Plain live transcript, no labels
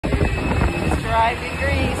arrived in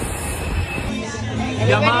Greece.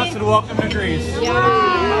 Yamas and welcome to Greece.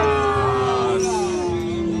 Yamas.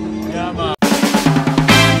 Yamas.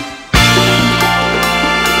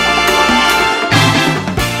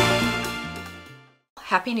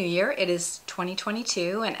 Happy New Year. It is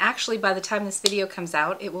 2022, and actually by the time this video comes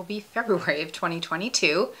out, it will be February of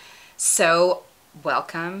 2022. So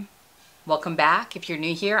welcome back. If you're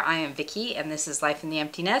new here, I am Vicki, and this is Life in the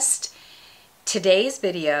Empty Nest. Today's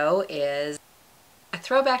video is a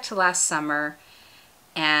throwback to last summer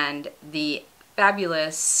and the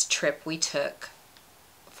fabulous trip we took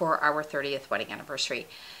for our 30th wedding anniversary.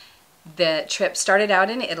 The trip started out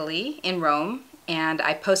in Italy, in Rome, and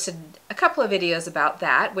I posted a couple of videos about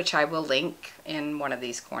that, which I will link in one of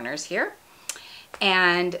these corners here.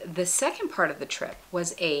 And the second part of the trip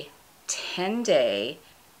was a 10-day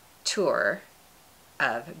tour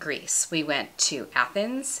of Greece. We went to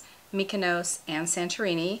Athens, Mykonos, and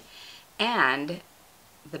Santorini, and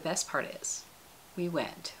the best part is we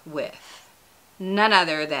went with none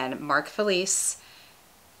other than Mark Felice,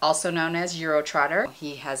 also known as Trotter.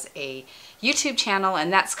 He has a YouTube channel,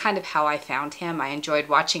 and that's kind of how I found him. I enjoyed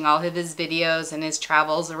watching all of his videos and his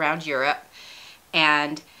travels around Europe,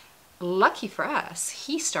 and lucky for us,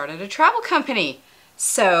 he started a travel company.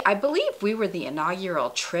 So I believe we were the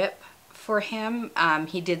inaugural trip for him.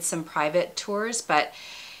 He did some private tours, but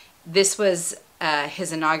this was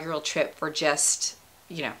his inaugural trip for just,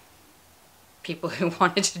 you know, people who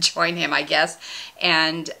wanted to join him, I guess.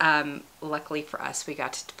 And luckily for us, we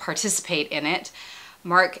got to participate in it.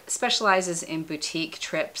 Mark specializes in boutique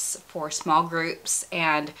trips for small groups,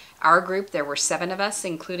 and our group, there were 7 of us,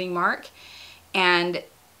 including Mark. And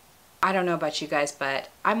I don't know about you guys, but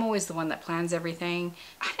I'm always the one that plans everything.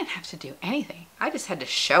 I didn't have to do anything. I just had to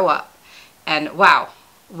show up. And wow,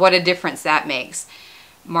 what a difference that makes.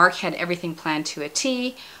 Mark had everything planned to a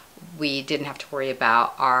T. We didn't have to worry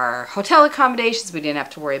about our hotel accommodations. We didn't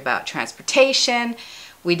have to worry about transportation.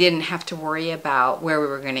 We didn't have to worry about where we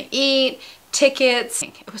were going to eat, tickets.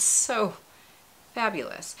 It was so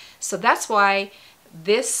fabulous. So that's why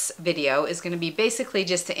this video is going to be basically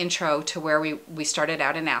just the intro to where we started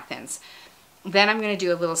out in Athens. Then I'm going to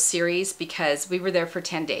do a little series because we were there for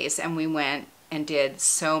 10 days and we went and did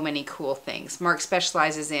so many cool things. Mark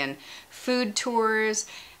specializes in food tours.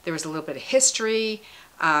 There was a little bit of history.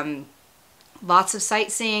 Lots of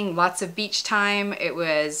sightseeing, lots of beach time. It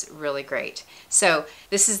was really great. So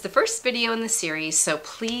this is the first video in the series, so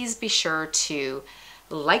please be sure to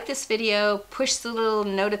like this video, push the little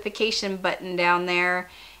notification button down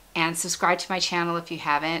there, and subscribe to my channel if you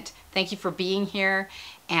haven't. Thank you for being here,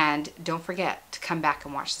 and don't forget to come back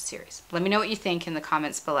and watch the series. Let me know what you think in the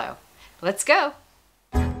comments below. Let's go!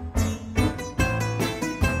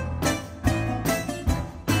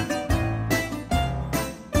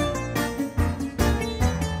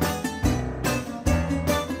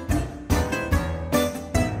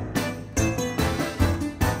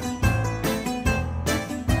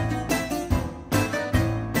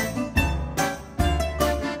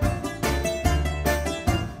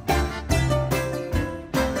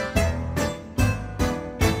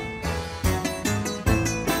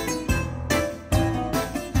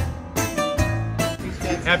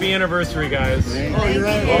 Happy anniversary, guys. Oh, you're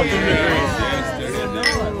right. Welcome to Greece.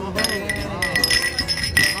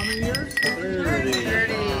 How many years? 30.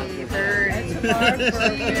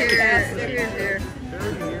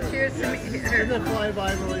 Cheers to me. Doesn't it fly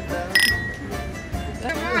by really fast?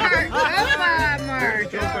 Mark! Mark!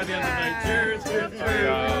 Cheers by the end of the night. Cheers. Cheers.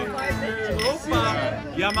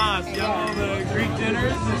 Yamas. The Greek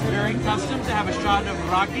dinners is very custom to have a shot of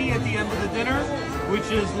raki at the end of the dinner,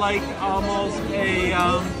 which is like almost a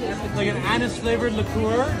like an anise flavored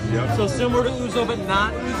liqueur. Yep. So similar to ouzo but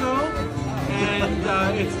not ouzo, and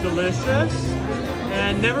it's delicious.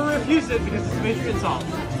 And never refuse it because it's made with salt.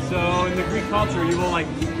 So in the Greek culture, you will like.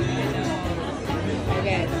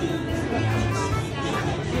 Okay.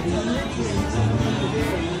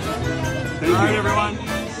 All right, everyone.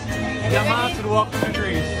 Yamas and welcome to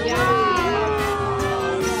Greece. Yamas.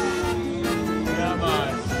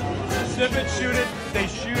 Sip it, shoot it. They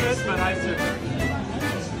shoot us, but I sip it.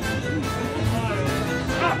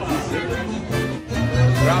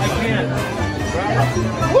 I can't.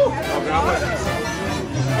 Woo!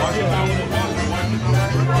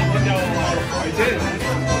 I did.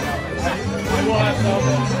 We will have some.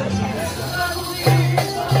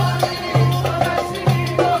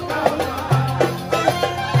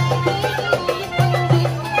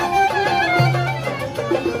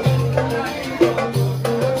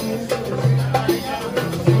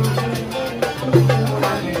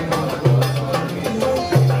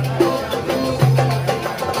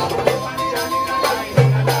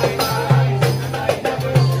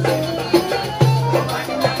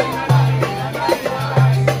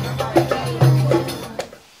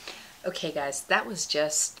 that was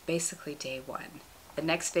just basically day one. The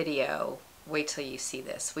next video, wait till you see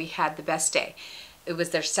this. We had the best day. It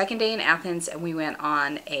was their second day in Athens, and we went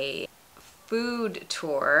on a food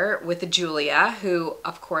tour with Julia, who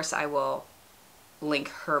of course I will link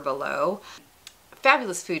her below.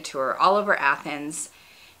 Fabulous food tour all over Athens.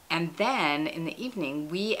 And then in the evening,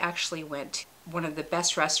 we actually went to one of the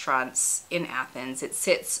best restaurants in Athens. It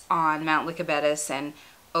sits on Mount Lycabettus and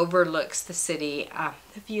overlooks the city.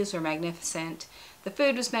 The views were magnificent. The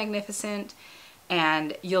food was magnificent.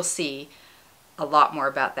 And you'll see a lot more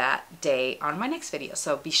about that day on my next video.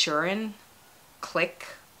 So be sure and click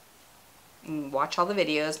and watch all the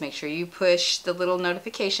videos. Make sure you push the little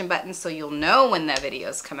notification button so you'll know when the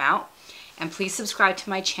videos come out. And please subscribe to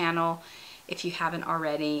my channel if you haven't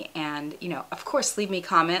already. And, you know, of course, leave me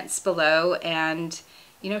comments below and,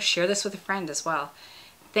 you know, share this with a friend as well.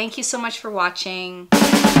 Thank you so much for watching.